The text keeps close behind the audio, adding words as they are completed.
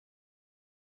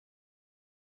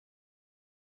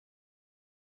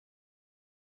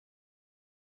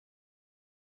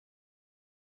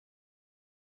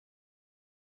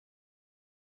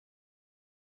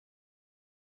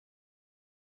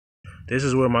This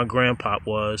is where my grandpa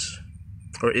was,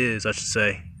 or is, I should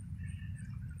say.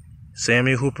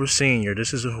 Samuel Hooper Sr.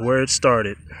 This is where it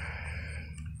started.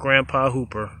 Grandpa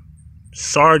Hooper,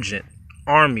 Sergeant,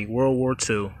 Army, World War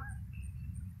II.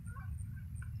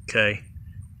 Okay.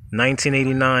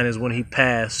 1989 is when he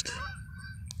passed.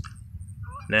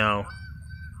 Now,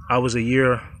 I was a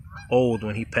year old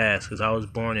when he passed because I was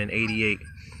born in 88.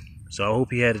 So I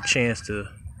hope he had a chance to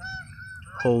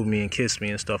hold me and kiss me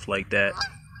and stuff like that.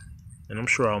 And I'm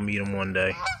sure I'll meet him one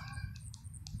day.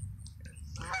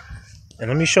 And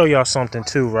let me show y'all something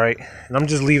too, right? And I'm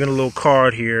just leaving a little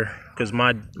card here because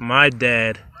my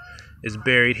dad is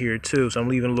buried here too. So I'm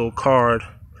leaving a little card.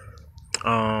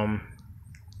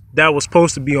 That was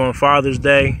supposed to be on Father's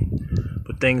Day,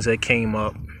 but things that came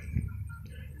up.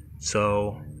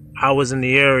 So I was in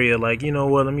the area like, you know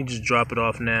what, let me just drop it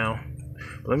off now.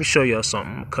 But let me show y'all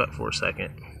something. I'm gonna cut for a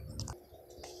second.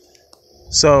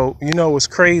 So, you know, it's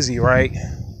crazy, right?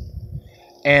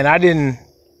 And I didn't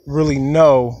really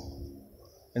know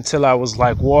until I was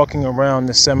like walking around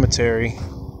the cemetery.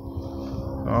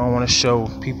 I don't want to show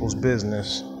people's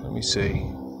business. Let me see.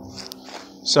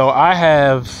 So I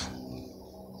have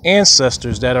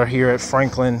ancestors that are here at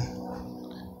Franklin.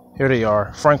 Here they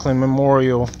are, Franklin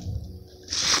Memorial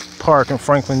Park in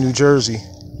Franklin, New Jersey.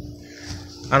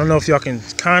 I don't know if y'all can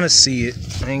kind of see it.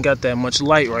 I ain't got that much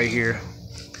light right here.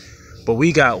 But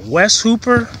we got Wes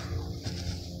Hooper.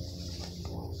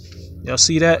 Y'all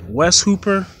see that? Wes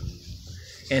Hooper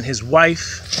and his wife,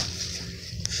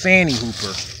 Fannie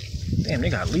Hooper. Damn, they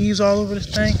got leaves all over this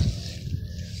thing.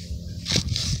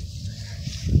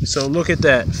 So look at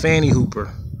that, Fannie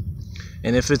Hooper.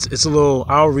 And if it's a little,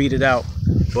 I'll read it out.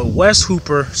 But Wes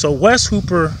Hooper, so Wes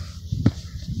Hooper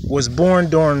was born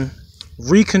during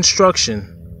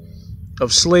Reconstruction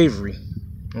of slavery,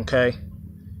 okay?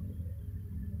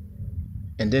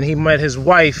 And then he met his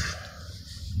wife,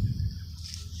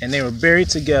 and they were buried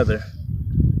together.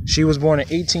 She was born in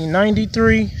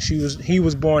 1893. He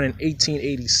was born in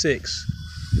 1886.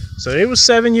 So they were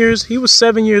 7 years. He was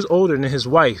 7 years older than his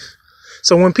wife.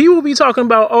 So when people be talking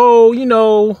about, oh, you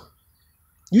know,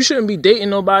 you shouldn't be dating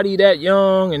nobody that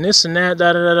young and this and that,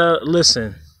 da da da da.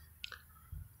 Listen,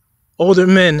 older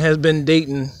men have been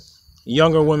dating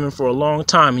younger women for a long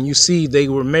time, and you see they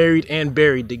were married and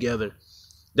buried together.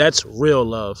 That's real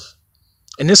love.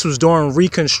 And this was during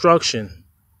Reconstruction.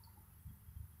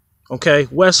 Okay,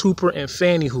 Wes Hooper and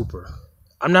Fannie Hooper.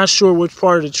 I'm not sure which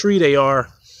part of the tree they are,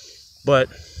 but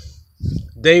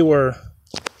they were,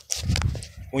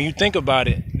 when you think about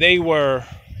it, they were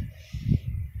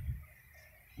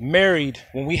married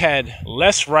when we had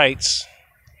less rights,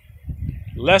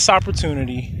 less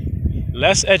opportunity,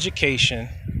 less education,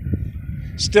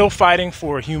 still fighting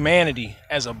for humanity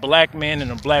as a black man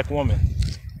and a black woman.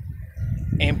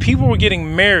 And people were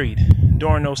getting married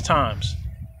during those times.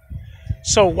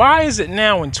 So why is it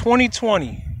now in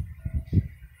 2020,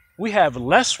 we have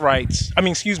less rights? I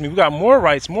mean, excuse me, we got more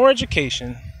rights, more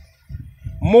education,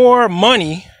 more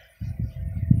money,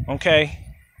 okay?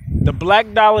 The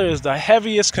black dollar is the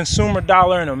heaviest consumer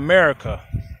dollar in America,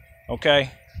 okay?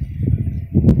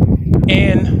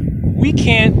 And we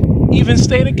can't even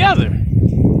stay together.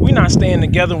 We're not staying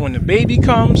together when the baby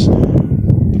comes.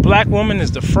 The black woman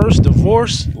is the first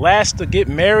divorced, last to get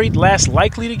married, last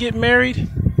likely to get married.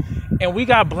 And we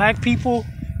got black people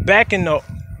back in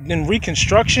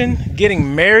Reconstruction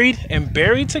getting married and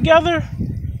buried together.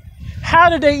 How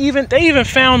did they even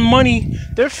found money?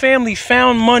 Their family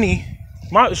found money.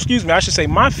 My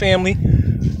family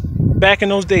back in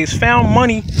those days found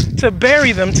money to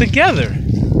bury them together.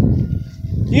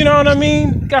 You know what I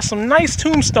mean? Got some nice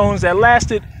tombstones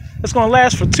that's gonna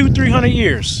last for 200-300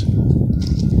 years.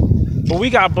 But we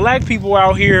got black people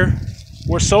out here,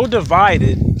 we're so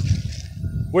divided.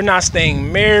 We're not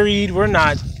staying married.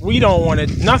 We don't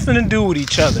want nothing to do with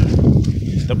each other.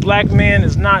 The black man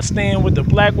is not staying with the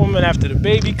black woman after the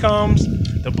baby comes.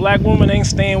 The black woman ain't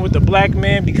staying with the black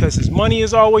man because his money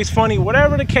is always funny,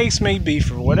 whatever the case may be,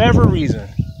 for whatever reason.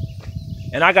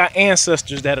 And I got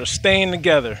ancestors that are staying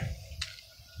together.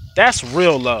 That's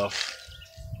real love.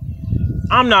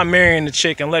 I'm not marrying the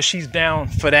chick unless she's down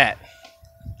for that.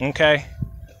 Okay?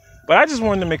 But I just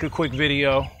wanted to make a quick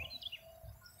video.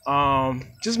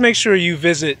 Just make sure you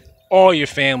visit all your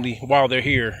family while they're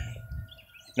here,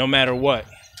 no matter what.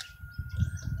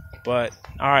 But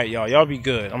all right, y'all be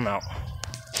good. I'm out.